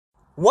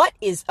What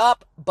is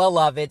up,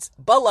 beloveds?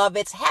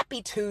 Beloveds,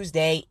 happy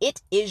Tuesday.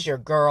 It is your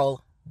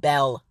girl,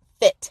 Belle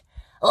Fit.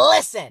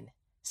 Listen,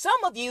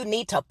 some of you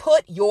need to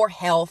put your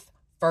health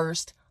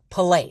first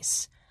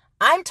place.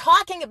 I'm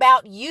talking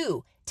about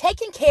you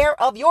taking care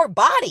of your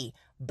body,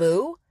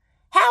 boo.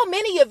 How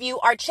many of you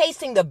are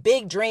chasing the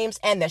big dreams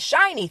and the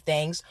shiny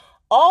things,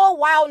 all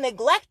while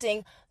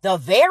neglecting the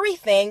very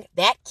thing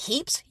that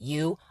keeps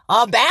you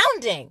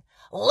abounding?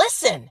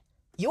 Listen,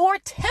 your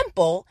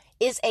temple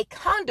is a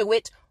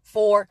conduit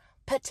for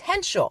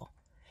potential,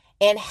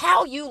 and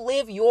how you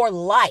live your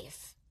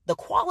life, the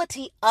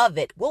quality of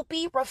it will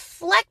be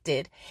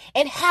reflected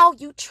in how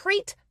you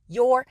treat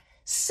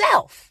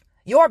yourself.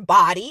 Your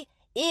body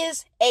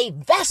is a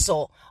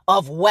vessel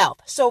of wealth,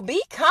 so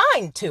be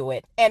kind to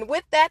it. And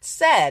with that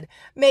said,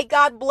 may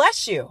God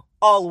bless you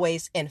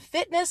always in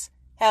fitness,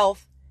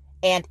 health,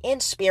 and in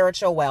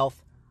spiritual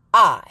wealth.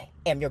 I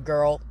am your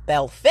girl,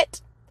 Belle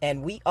Fit,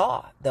 and we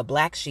are the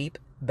Black Sheep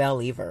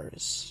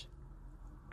Believers.